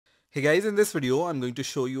Hey guys, in this video I'm going to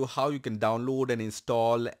show you how you can download and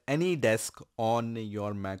install AnyDesk on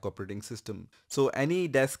your Mac operating system. So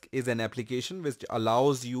AnyDesk is an application which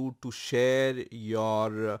allows you to share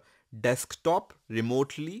your desktop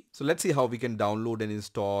remotely. So let's see how we can download and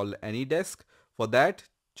install AnyDesk. For that,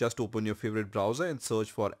 just open your favorite browser and search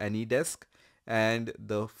for AnyDesk, and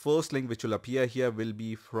the first link which will appear here will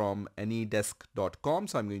be from anydesk.com.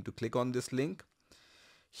 So I'm going to click on this link.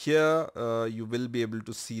 Here you will be able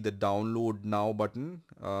to see the download now button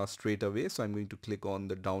straight away. So I'm going to click on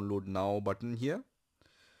the download now button here,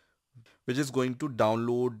 which is going to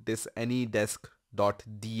download this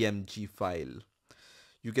anydesk.dmg file.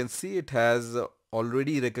 You can see it has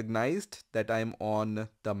already recognized that I'm on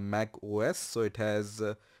the Mac OS, so it has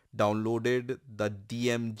downloaded the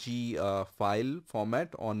DMG file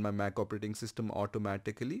format on my Mac operating system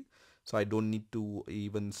automatically. So I don't need to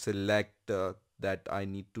even select that I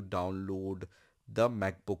need to download the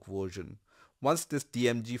MacBook version. Once this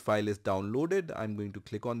DMG file is downloaded, I'm going to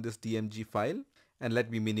click on this DMG file and let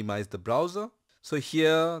me minimize the browser. So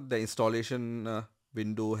here the installation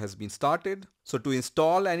window has been started. So to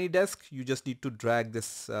install AnyDesk, you just need to drag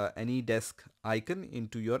this AnyDesk icon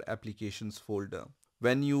into your applications folder.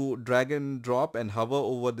 When you drag and drop and hover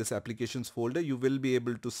over this applications folder, you will be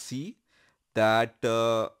able to see that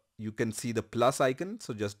you can see the plus icon.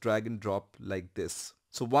 So just drag and drop like this.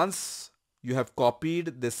 So once you have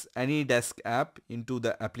copied this AnyDesk app into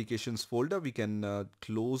the applications folder, we can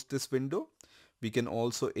close this window. We can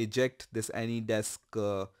also eject this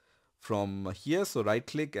AnyDesk from here. So right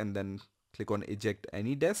click and then click on eject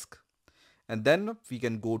AnyDesk. And then we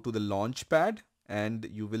can go to the launch pad and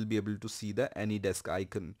you will be able to see the AnyDesk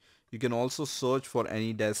icon. You can also search for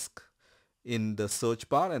AnyDesk in the search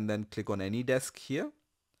bar and then click on AnyDesk here.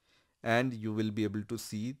 And you will be able to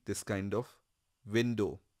see this kind of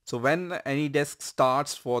window. So when AnyDesk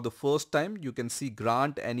starts for the first time, you can see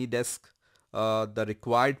grant AnyDesk the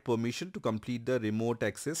required permission to complete the remote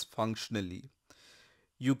access functionally.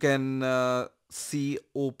 You can see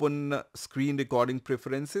open screen recording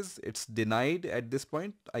preferences. It's denied at this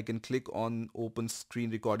point. I can click on open screen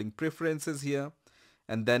recording preferences here,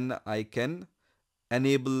 and then I can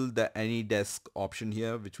enable the AnyDesk option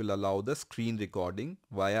here, which will allow the screen recording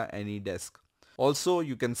via AnyDesk. Also,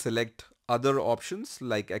 you can select other options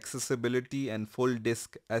like accessibility and full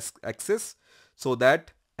disk access so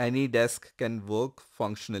that AnyDesk can work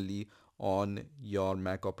functionally on your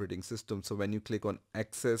Mac operating system. So when you click on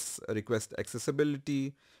request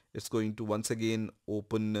accessibility, it's going to once again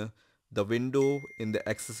open the window in the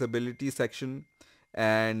accessibility section,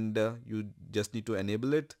 and you just need to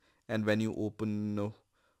enable it. And when you open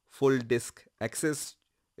full disk access,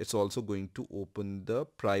 it's also going to open the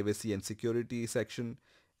privacy and security section,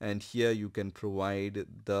 and here you can provide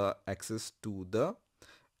the access to the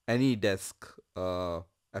AnyDesk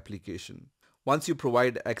application. Once you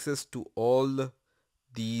provide access to all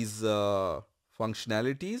these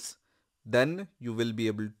functionalities, then you will be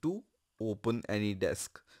able to open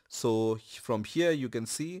AnyDesk. So from here you can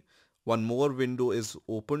see one more window is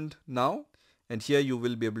opened now, and here you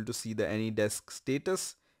will be able to see the AnyDesk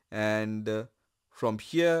status, and from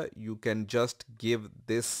here you can just give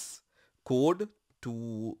this code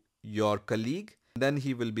to your colleague, then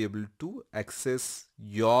he will be able to access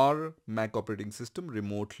your Mac operating system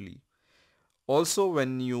remotely. Also,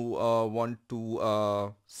 when you want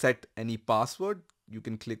to set any password, you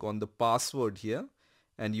can click on the password here,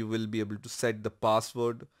 and you will be able to set the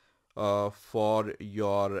password for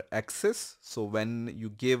your access. So when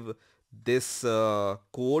you give this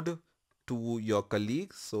code to your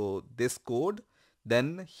colleague, so this code,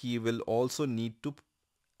 then he will also need to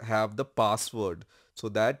have the password, so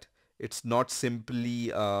that it's not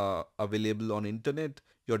simply available on internet.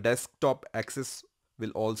 Your desktop access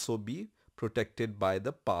will also be protected by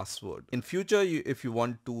the password. In future, if you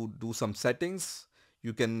want to do some settings,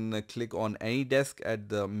 you can click on AnyDesk at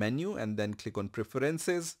the menu and then click on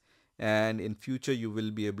preferences, and in future you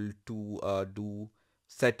will be able to do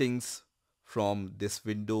settings from this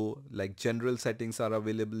window, like general settings are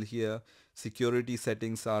available here, security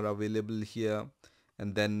settings are available here,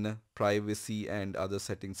 and then privacy and other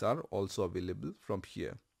settings are also available from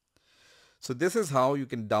here. So this is how you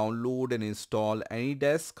can download and install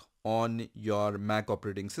AnyDesk on your Mac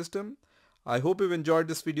operating system. I hope you've enjoyed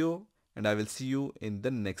this video, and I will see you in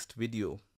the next video.